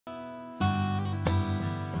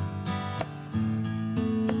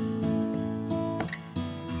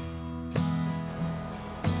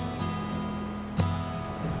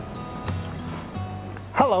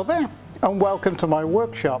Hello there and welcome to my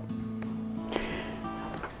workshop.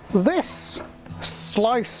 This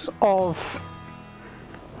slice of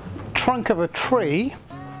trunk of a tree,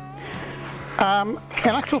 in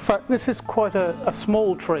actual fact this is quite a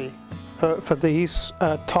small tree for these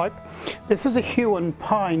type. This is a Huon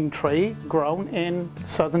pine tree grown in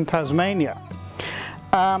southern Tasmania.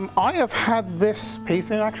 I have had this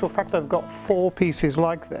piece, in actual fact I've got 4 pieces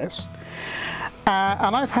like this,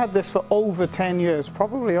 and I've had this for over 10 years,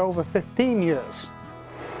 probably over 15 years,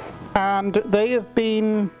 and they have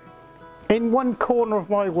been in one corner of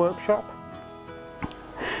my workshop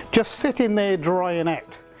just sitting there drying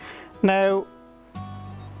out. Now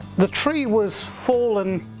the tree was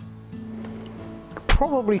fallen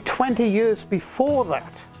probably 20 years before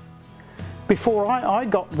that, before I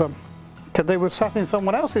got them, because they were sat in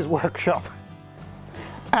someone else's workshop.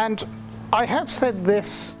 And I have said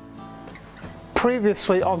this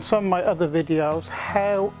previously on some of my other videos,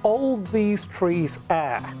 how old these trees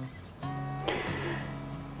are.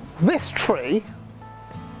 This tree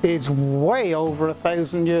is way over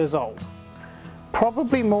 1,000 years old,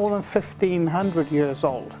 probably more than 1,500 years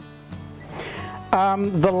old.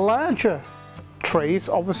 The larger trees,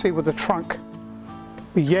 obviously with the trunk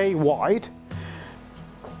yay wide,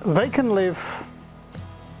 they can live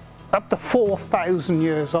up to 4,000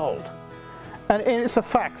 years old, and it's a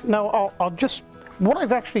fact. Now what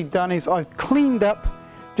I've actually done is I've cleaned up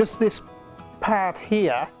just this part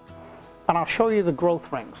here, and I'll show you the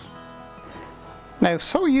growth rings. Now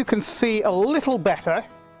so you can see a little better,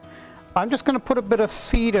 I'm just going to put a bit of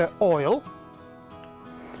cedar oil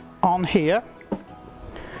on here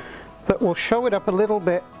that will show it up a little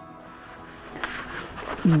bit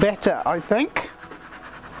better, I think.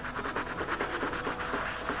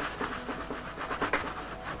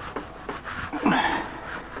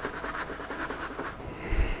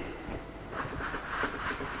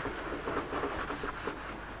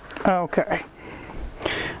 Okay,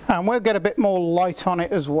 and we'll get a bit more light on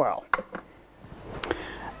it as well,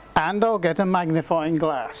 and I'll get a magnifying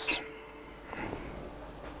glass.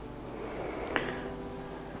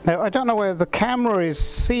 Now I don't know whether the camera is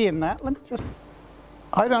seeing that.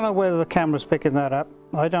 I don't know whether the camera's picking that up.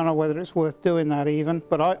 I don't know whether it's worth doing that even,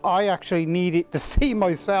 but I actually need it to see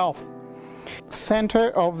myself. Center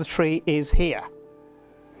of the tree is here,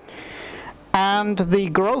 and the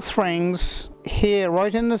growth rings here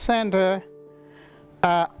right in the center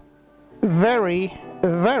are very,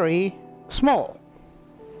 very small.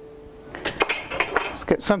 Let's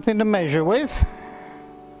get something to measure with.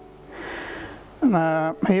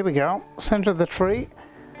 Here we go, center of the tree.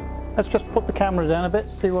 Let's just put the camera down a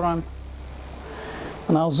bit, see what and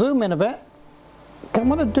I'll zoom in a bit. I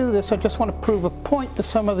want to do this, I just want to prove a point to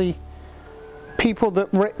some of the people that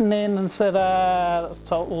written in and said, that's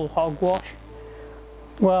total hogwash.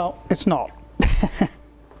 Well, it's not.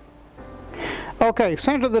 Okay,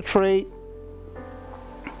 center of the tree.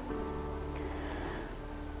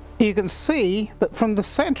 You can see that from the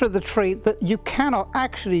center of the tree that you cannot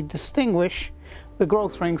actually distinguish the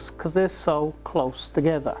growth rings because they're so close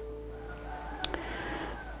together.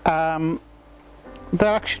 They're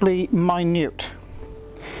actually minute.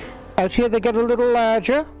 Out here they get a little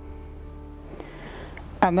larger,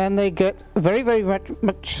 and then they get very, very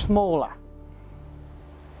much smaller.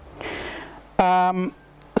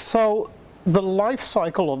 So the life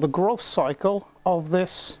cycle or the growth cycle of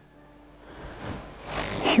this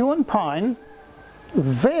Huon pine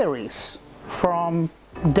varies from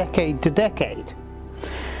decade to decade,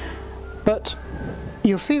 but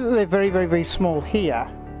you'll see that they're very, very, very small here.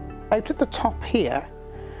 Out at the top here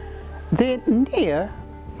they're near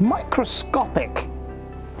microscopic.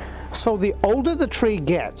 So the older the tree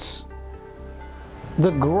gets,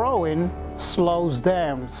 the growing slows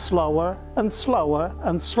down, slower and slower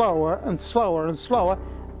and slower and slower and slower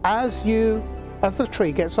as the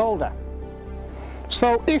tree gets older.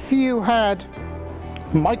 So if you had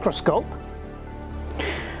a microscope,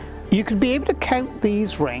 you could be able to count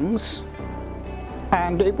these rings,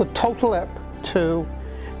 and it would total up to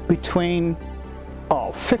between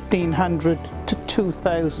 1,500 to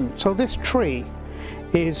 2,000. So this tree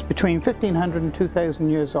is between 1,500 and 2,000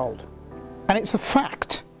 years old, and it's a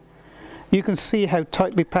fact. You can see how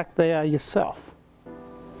tightly packed they are yourself,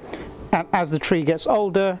 and as the tree gets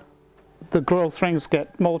older the growth rings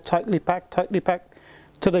get more tightly packed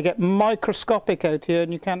till they get microscopic out here,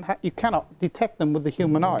 and you cannot detect them with the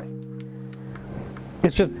human eye.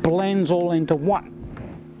 It just blends all into one,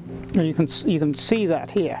 and you can see that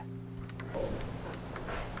here.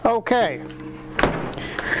 Okay,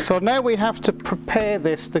 so now we have to prepare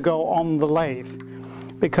this to go on the lathe,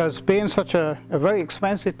 because being such a very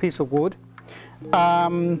expensive piece of wood,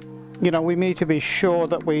 you know, we need to be sure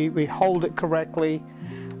that we hold it correctly,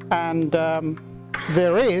 and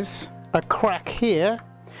there is a crack here.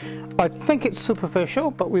 I think it's superficial,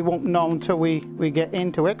 but we won't know until we get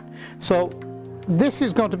into it. So this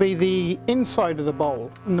is going to be the inside of the bowl,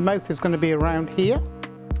 and the mouth is going to be around here.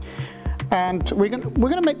 And we're going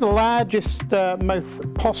to make the largest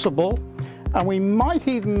mouth possible, and we might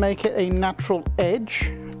even make it a natural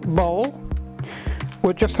edge bowl.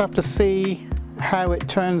 We'll just have to see how it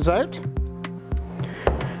turns out.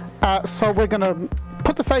 So we're going to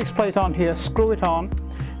put the faceplate on here, screw it on,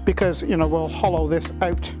 because, you know, we'll hollow this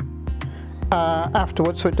out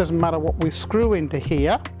afterwards, so it doesn't matter what we screw into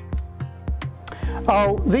here.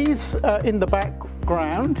 Oh, these in the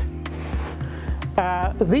background,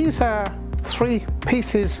 these are 3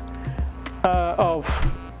 pieces of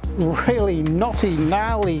really knotty,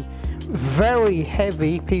 gnarly, very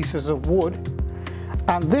heavy pieces of wood,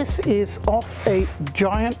 and this is off a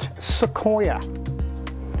giant sequoia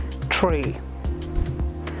tree,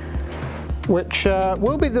 which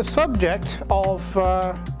will be the subject of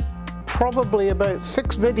probably about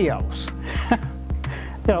 6 videos.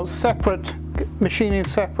 You know, separate machining,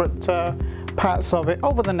 separate parts of it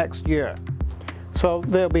over the next year. So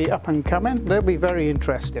they'll be up and coming. They'll be very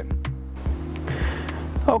interesting.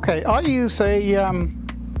 Okay, I use a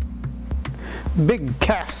big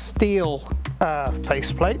cast steel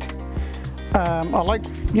faceplate. I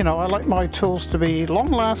like my tools to be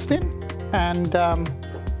long-lasting and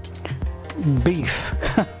beef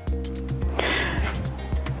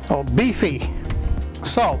or beefy.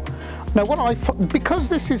 So now because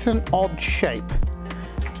this is an odd shape,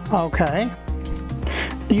 okay,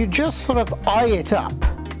 you just sort of eye it up,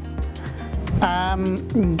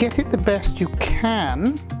 get it the best you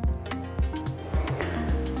can,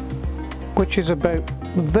 which is about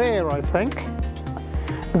there, I think.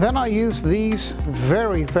 Then I use these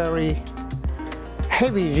very, very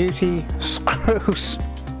heavy duty screws.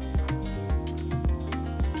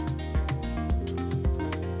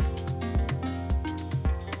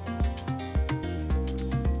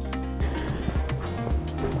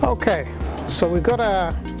 Okay, so we've got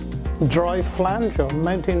a dry flange or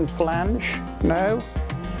mounting flange now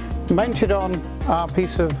mounted on our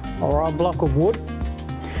piece of, or our block of wood.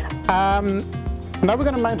 Now we're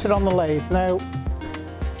going to mount it on the lathe. Now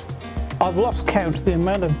I've lost count of the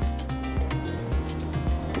amount of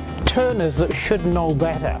turners that should know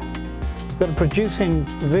better, that are producing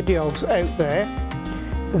videos out there.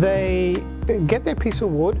 They get their piece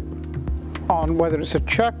of wood on, whether it's a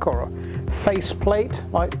chuck or a faceplate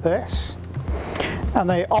like this, and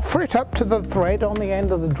they offer it up to the thread on the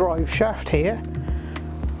end of the drive shaft here,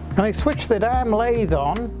 and they switch the damn lathe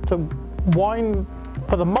on to wind,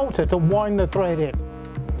 for the motor to wind the thread in.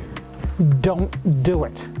 Don't do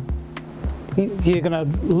it. You're going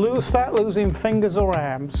to start losing fingers or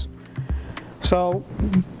arms. So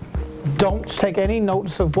don't take any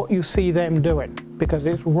notice of what you see them doing, because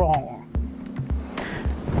it's wrong.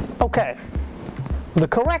 Okay, the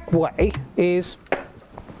correct way is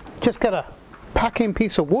just get a packing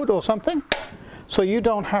piece of wood or something, so you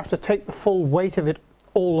don't have to take the full weight of it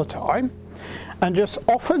all the time, and just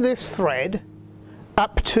offer this thread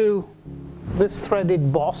up to this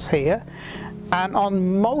threaded boss here. And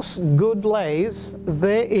on most good lathes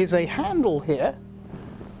there is a handle here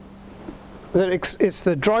that it's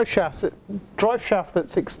the drive shaft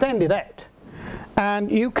that's extended out, and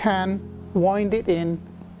you can wind it in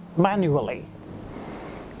manually.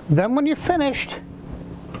 Then when you're finished,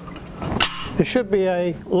 there should be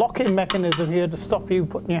a locking mechanism here to stop you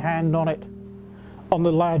putting your hand on it on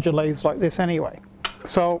the larger lathes like this anyway.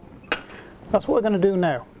 So that's what we're going to do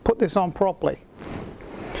now, put this on properly.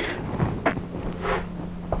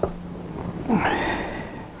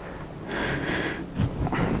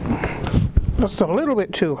 Just a little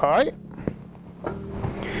bit too high.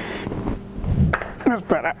 That's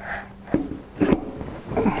better.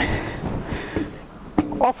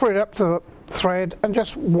 Offer it up to the thread and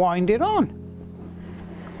just wind it on.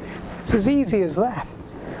 It's as easy as that.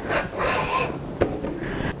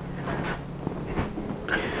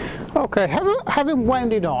 Okay, having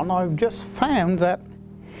wound it on, I've just found that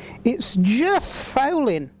it's just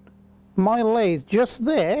fouling my lathe just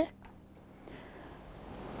there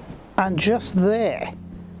and just there.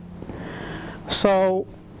 So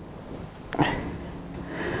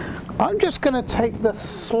I'm just going to take the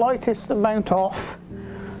slightest amount off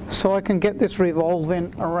so I can get this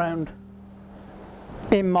revolving around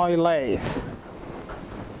in my lathe.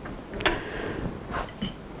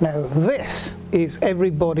 Now this is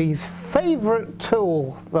everybody's favourite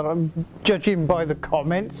tool, that I'm judging by the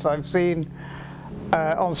comments I've seen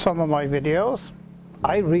on some of my videos.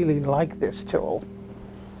 I really like this tool.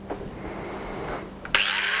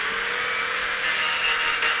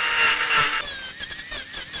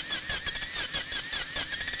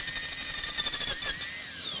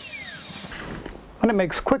 And it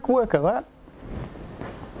makes quick work of that.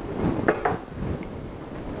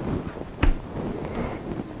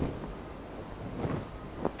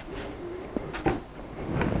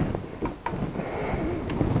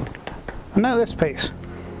 And now this piece.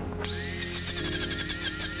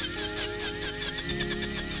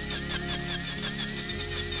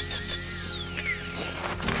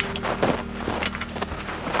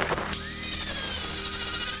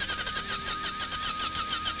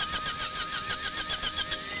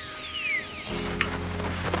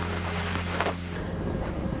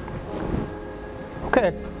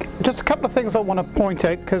 Okay, just a couple of things I want to point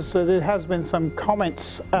out, because there has been some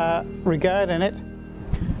comments regarding it.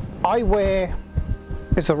 I wear,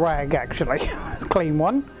 it's a rag actually, a clean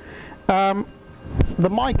one. The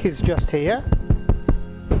mic is just here,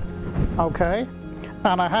 okay,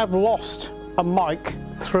 and I have lost a mic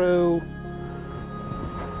through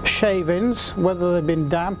shavings, whether they've been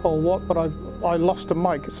damp or what, but I lost a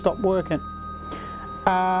mic, it stopped working.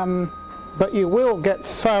 But you will get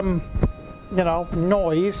some, you know,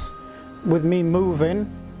 noise with me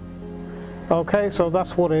moving. Okay, so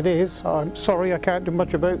that's what it is. I'm sorry, I can't do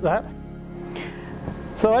much about that.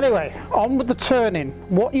 So anyway, on with the turning.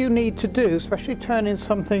 What you need to do, especially turning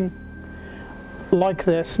something like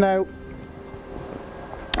this. Now,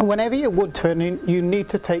 whenever you're wood turning, you need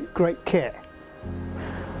to take great care,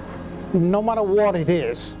 no matter what it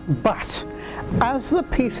is. But as the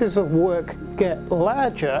pieces of work get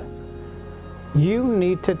larger, you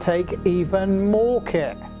need to take even more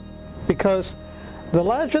care, because the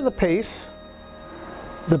larger the piece,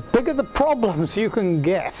 the bigger the problems you can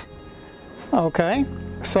get. Okay,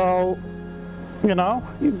 so you know,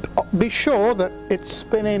 be sure that it's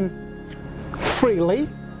spinning freely.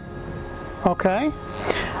 Okay,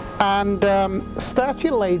 and start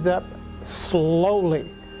your lathe up slowly,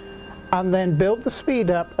 and then build the speed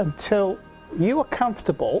up until you are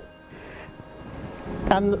comfortable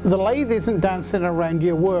and the lathe isn't dancing around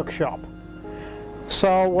your workshop.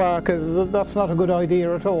 So because that's not a good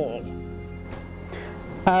idea at all.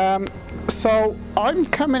 So I'm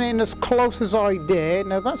coming in as close as I dare.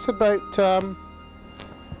 Now that's about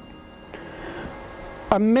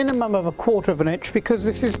a minimum of 1/4 of an inch, because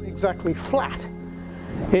this isn't exactly flat.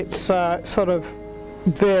 It's sort of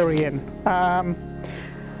varying.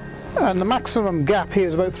 And the maximum gap here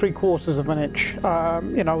is about 3/4 of an inch.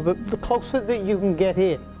 You know, the closer that you can get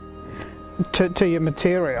in to your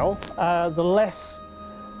material, the less,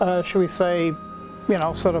 shall we say, you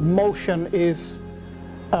know, sort of motion is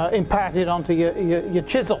imparted onto your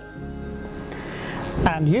chisel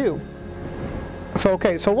and you. So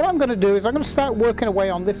okay, so what I'm going to do is I'm going to start working away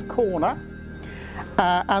on this corner,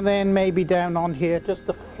 and then maybe down on here just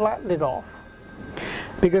to flatten it off.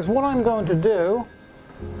 Because what I'm going to do,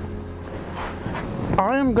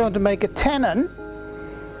 I am going to make a tenon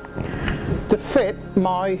to fit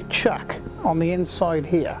my chuck on the inside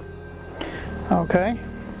here. Okay,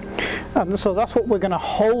 and so that's what we're going to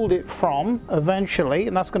hold it from eventually,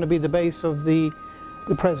 and that's going to be the base of the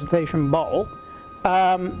presentation bowl,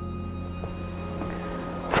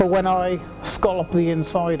 for when I scallop the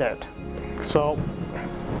inside out. So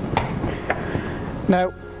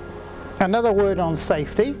now, another word on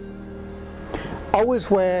safety: always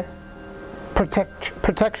wear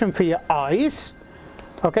protection for your eyes.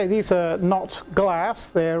 Okay, these are not glass,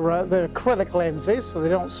 they're acrylic lenses, so they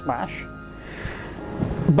don't smash.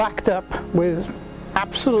 Backed up with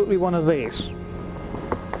absolutely one of these.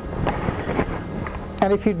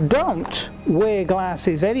 And if you don't wear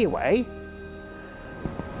glasses anyway,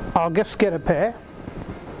 I'll just get a pair.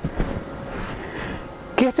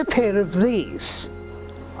 Get a pair of these.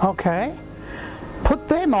 Okay, put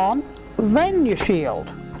them on, then your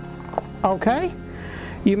shield. Okay,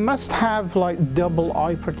 you must have like double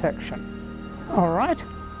eye protection. All right,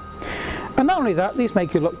 and not only that, these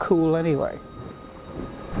make you look cool anyway.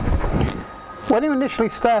 When you initially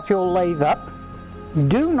start your lathe up,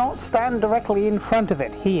 do not stand directly in front of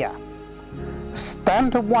it here.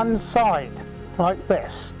 Stand to one side like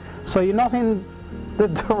this, so you're not in the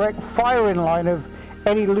direct firing line of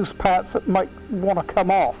any loose parts that might want to come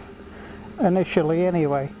off initially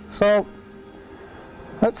anyway. So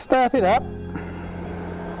let's start it up.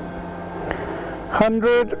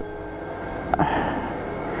 100,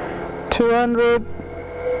 200,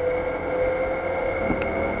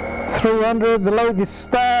 300. The lathe is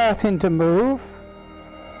starting to move.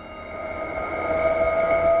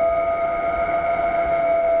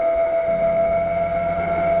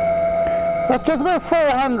 That's just about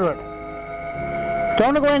 400. Don't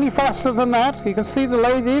want to go any faster than that. You can see the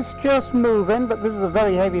lathe is just moving, but this is a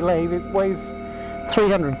very heavy lathe. It weighs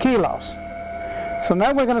 300 kilos. So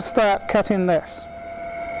now we're going to start cutting this.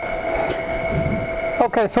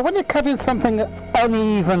 Okay, so when you're cutting something that's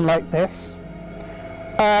uneven like this,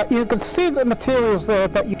 you can see the materials there,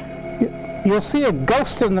 but you'll see a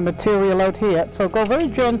ghost in the material out here. So go very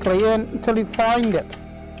gently in until you find it.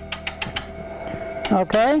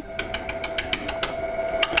 Okay?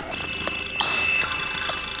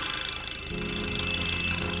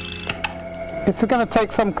 It's going to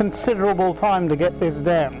take some considerable time to get this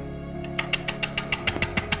down.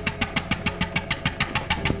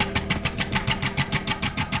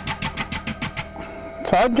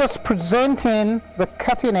 So I'm just presenting the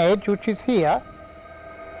cutting edge, which is here,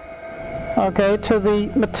 okay, to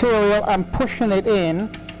the material and pushing it in.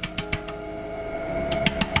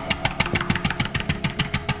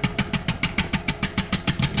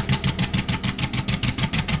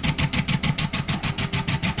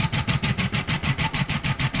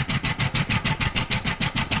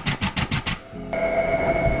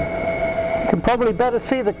 Probably better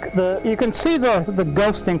see you can see the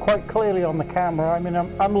ghosting quite clearly on the camera. I mean,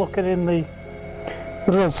 I'm looking in the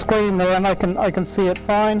little screen there, and I can see it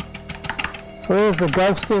fine. So there's the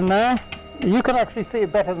ghost in there. You can actually see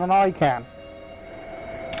it better than I can.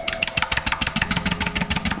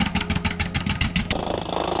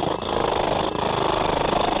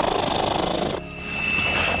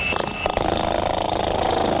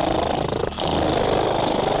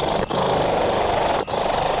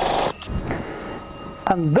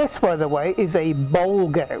 And this, by the way, is a bowl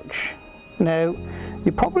gouge. Now,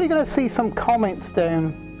 you're probably going to see some comments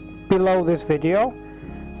down below this video,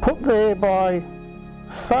 put there by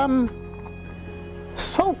some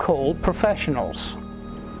so-called professionals.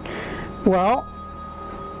 Well,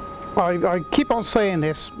 I keep on saying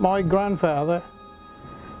this. My grandfather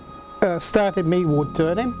started me wood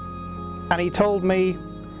turning, and he told me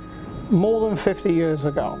more than 50 years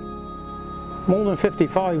ago, more than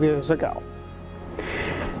 55 years ago,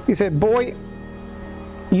 he said, boy,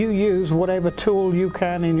 you use whatever tool you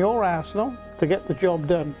can in your arsenal to get the job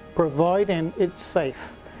done, providing it's safe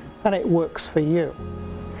and it works for you.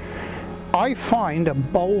 I find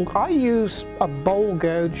I use a bowl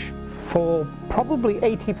gouge for probably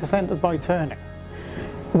 80% of my turning.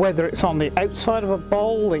 Whether it's on the outside of a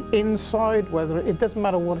bowl, the inside, it doesn't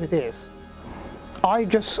matter what it is.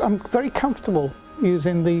 I'm very comfortable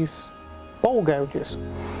using these bowl gouges,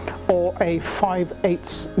 or a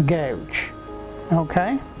 5/8 gouge.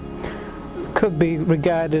 Okay, could be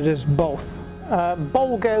regarded as both.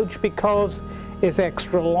 Bowl gouge because it's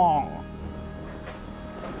extra long.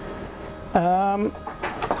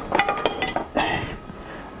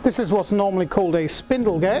 This is what's normally called a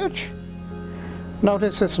spindle gouge.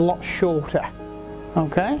 Notice it's a lot shorter.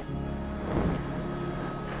 Okay.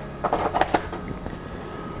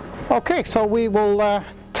 Okay, so we will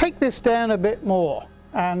take this down a bit more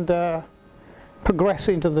and progress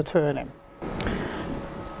into the turning.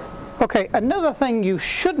 Okay, another thing you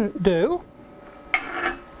shouldn't do,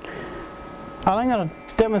 and I'm going to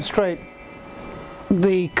demonstrate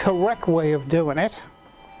the correct way of doing it,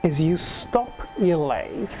 is you stop your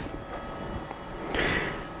lathe,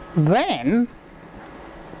 then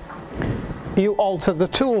you alter the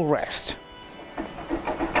tool rest.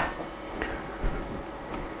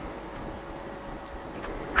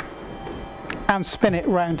 And spin it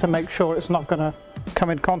round to make sure it's not going to come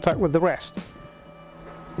in contact with the rest.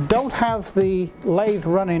 Don't have the lathe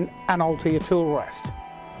running and alter your tool rest.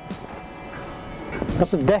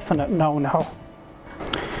 That's a definite no-no.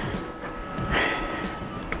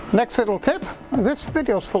 Next little tip. This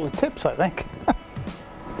video's full of tips, I think.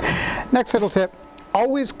 Next little tip.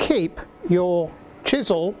 Always keep your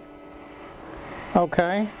chisel,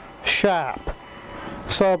 okay, sharp.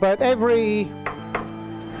 So about every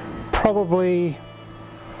probably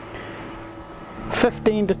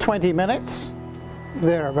 15 to 20 minutes,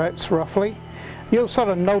 thereabouts roughly, you'll sort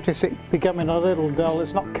of notice it becoming a little dull.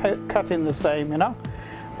 It's not cutting the same, you know,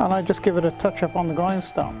 and I just give it a touch up on the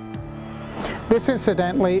grindstone. This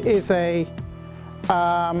incidentally is it's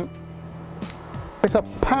a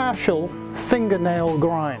partial fingernail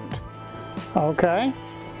grind, okay,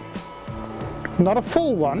 not a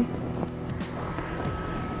full one.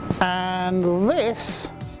 And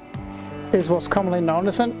this is what's commonly known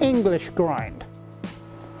as an English grind.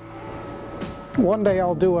 One day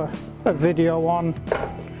I'll do a video on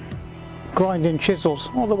grinding chisels,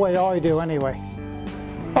 or the way I do anyway.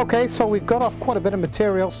 Okay, so we've got off quite a bit of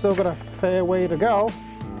material, still got a fair way to go.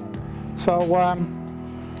 So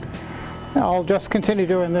I'll just continue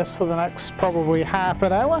doing this for the next probably half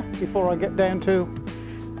an hour before I get down to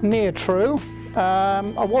near true.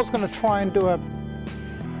 I was going to try and do a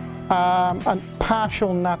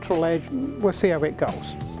partial natural edge. We'll see how it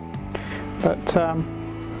goes. But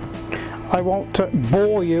I won't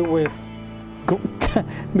bore you with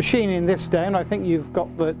machining this down. I think you've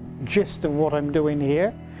got the gist of what I'm doing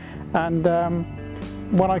here. And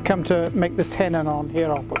when I come to make the tenon on here,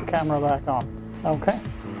 I'll put the camera back on. Okay.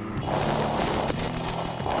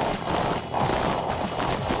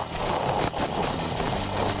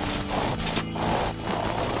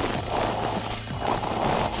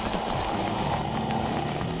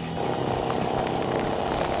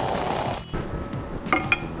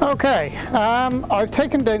 Okay, I've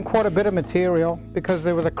taken down quite a bit of material because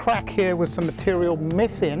there was a crack here with some material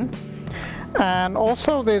missing, and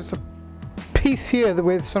also there's a piece here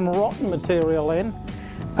with some rotten material in,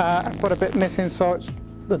 quite a bit missing, so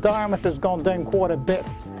the diameter's gone down quite a bit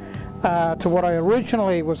to what I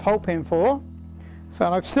originally was hoping for.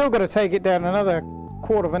 So I've still got to take it down another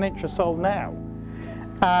 1/4 of an inch or so now,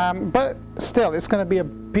 but still it's going to be a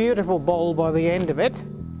beautiful bowl by the end of it.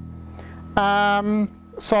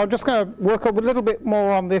 So I'm just going to work a little bit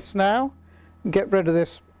more on this now, get rid of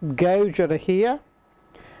this gouge out of here,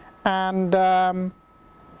 and then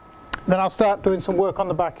I'll start doing some work on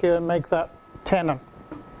the back here and make that tenon.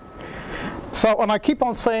 So, and I keep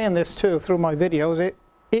on saying this too through my videos,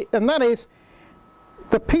 and that is,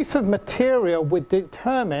 the piece of material would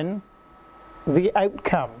determine the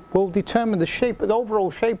outcome, will determine the shape, the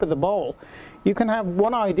overall shape of the bowl. You can have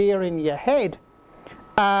one idea in your head,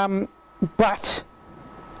 but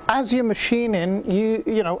as you're machining,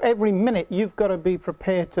 you know, every minute you've got to be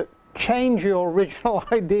prepared to change your original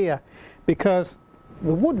idea, because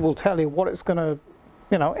the wood will tell you what it's going to,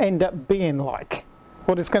 you know, end up being like,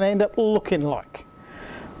 what it's going to end up looking like.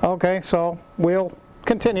 Okay, so we'll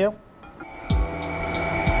continue.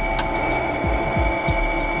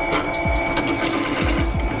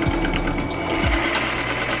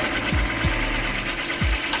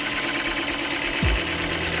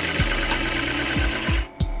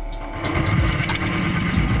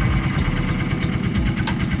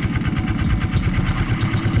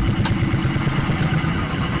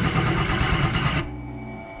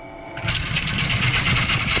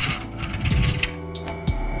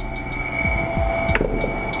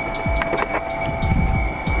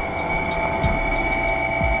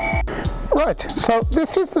 Right, so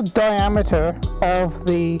this is the diameter of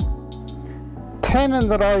the tenon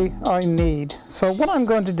that I need. So what I'm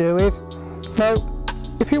going to do is, now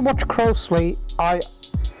if you watch closely, I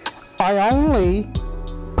only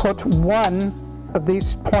put one of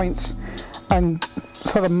these points and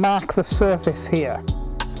sort of mark the surface here.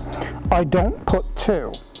 I don't put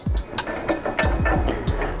two.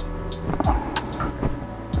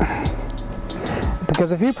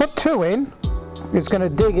 Because if you put two in, it's going to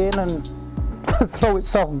dig in and throw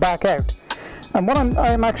itself back out. And what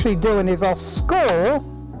I'm actually doing is I'll score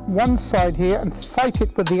one side here and sight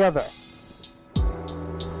it with the other.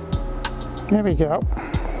 There we go.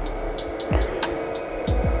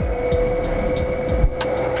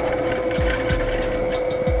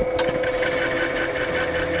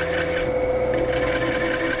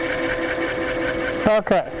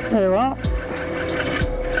 Okay, here we are.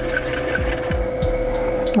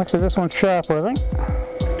 Actually, this one's sharper, I think.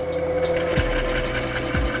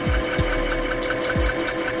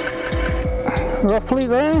 Roughly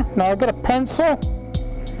there. Now I've got a pencil,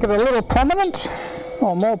 get a little prominent,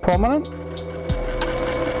 or more prominent.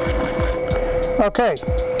 Okay,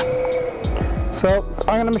 so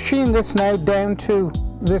I'm going to machine this now down to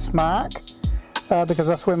this mark, because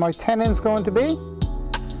that's where my tenon's going to be.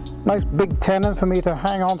 Nice big tenon for me to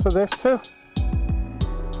hang on to this to,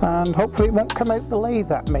 and hopefully it won't come out the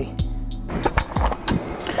lathe at me.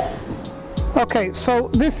 Okay, so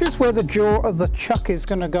this is where the jaw of the chuck is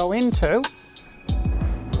going to go into,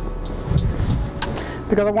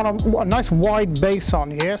 because I want a nice wide base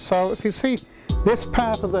on here. So if you see, this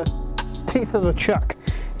part of the teeth of the chuck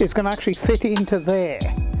is going to actually fit into there.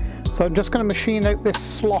 So I'm just going to machine out this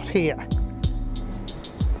slot here.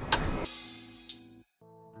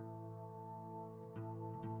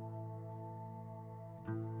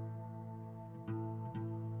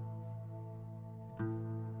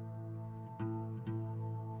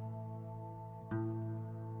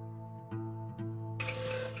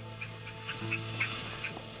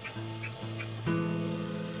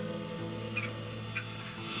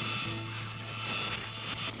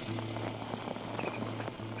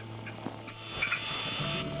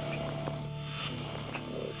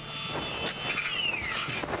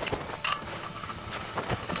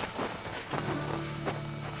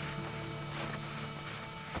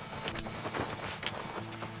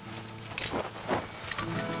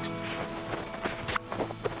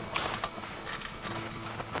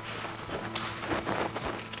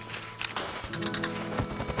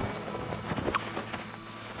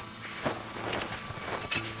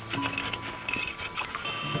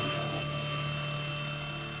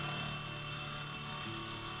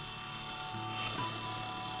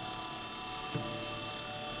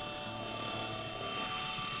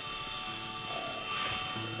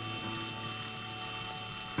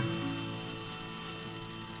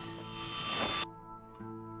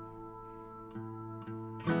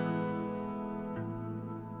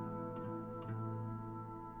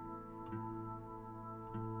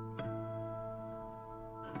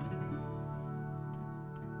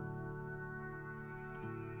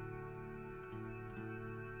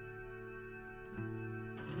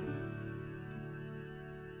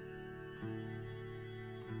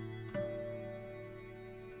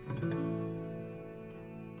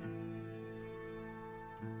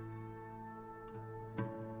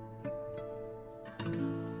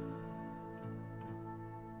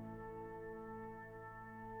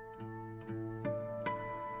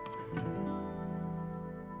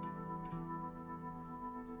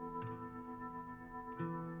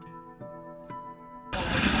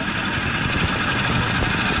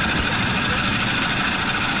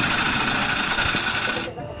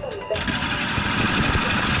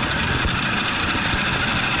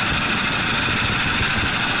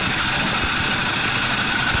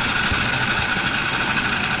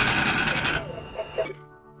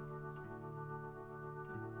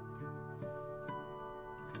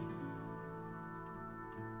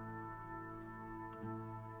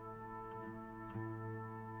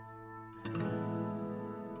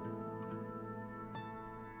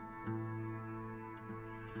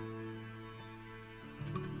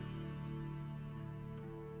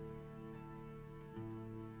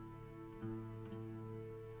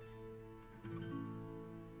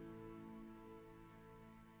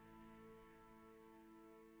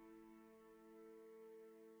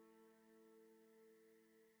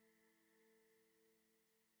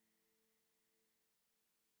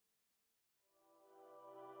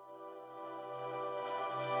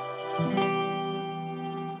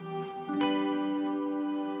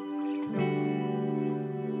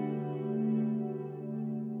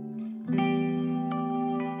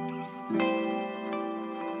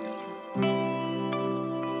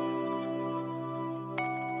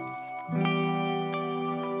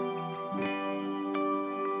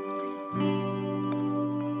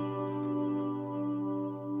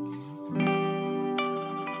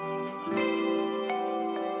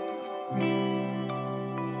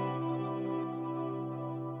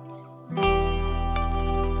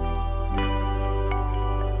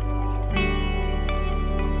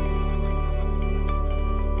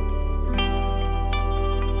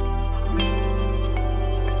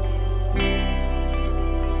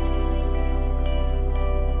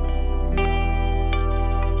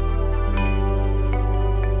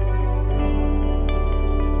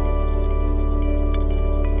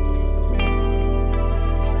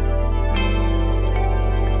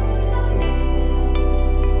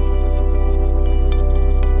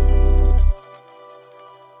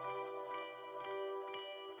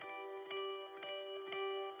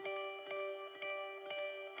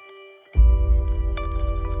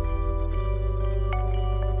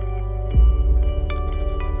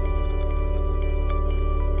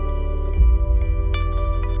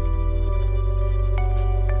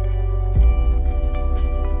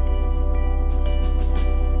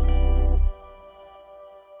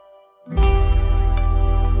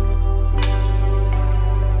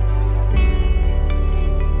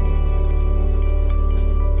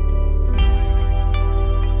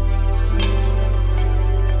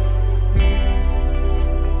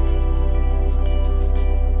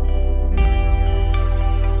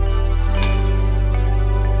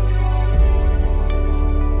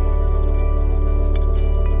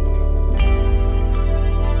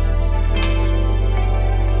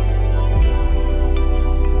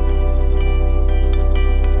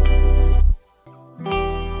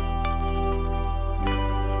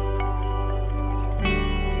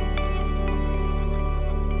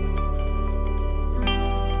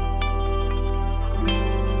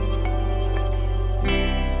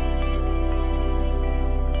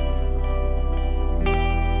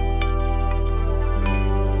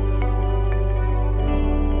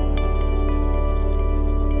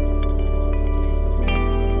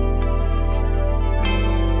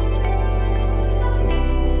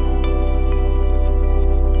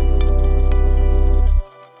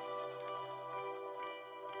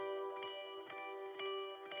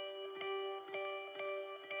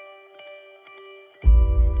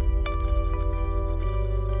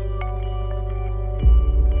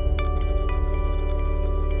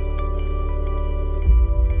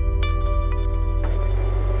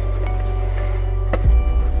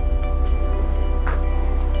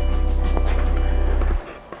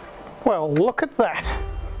 look at that.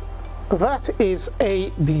 That is a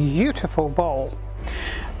beautiful bowl.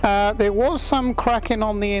 There was some cracking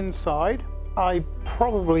on the inside. I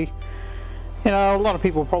probably, you know, a lot of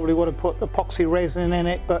people probably would have put epoxy resin in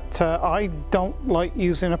it, but I don't like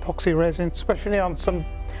using epoxy resin, especially on some,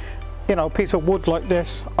 you know, piece of wood like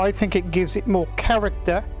this. I think it gives it more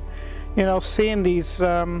character. You know, seeing these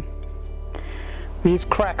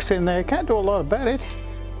cracks in there, can't do a lot about it.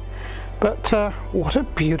 But what a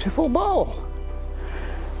beautiful bowl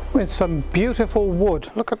with some beautiful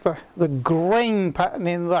wood. Look at the grain pattern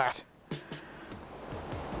in that.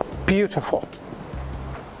 Beautiful.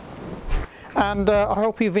 And I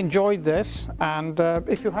hope you've enjoyed this, and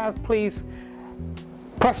if you have, please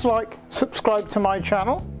press like, subscribe to my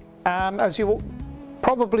channel, and as you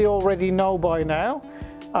probably already know by now,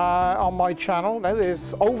 on my channel now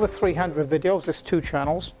there's over 300 videos. There's 2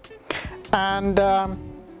 channels, and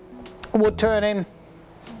wood turning,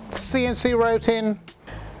 CNC routing,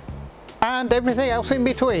 and everything else in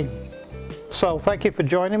between. So thank you for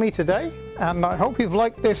joining me today, and I hope you've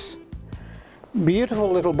liked this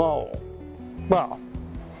beautiful little bowl. Well,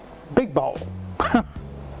 big bowl.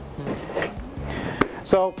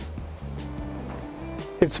 So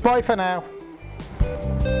it's bye for now.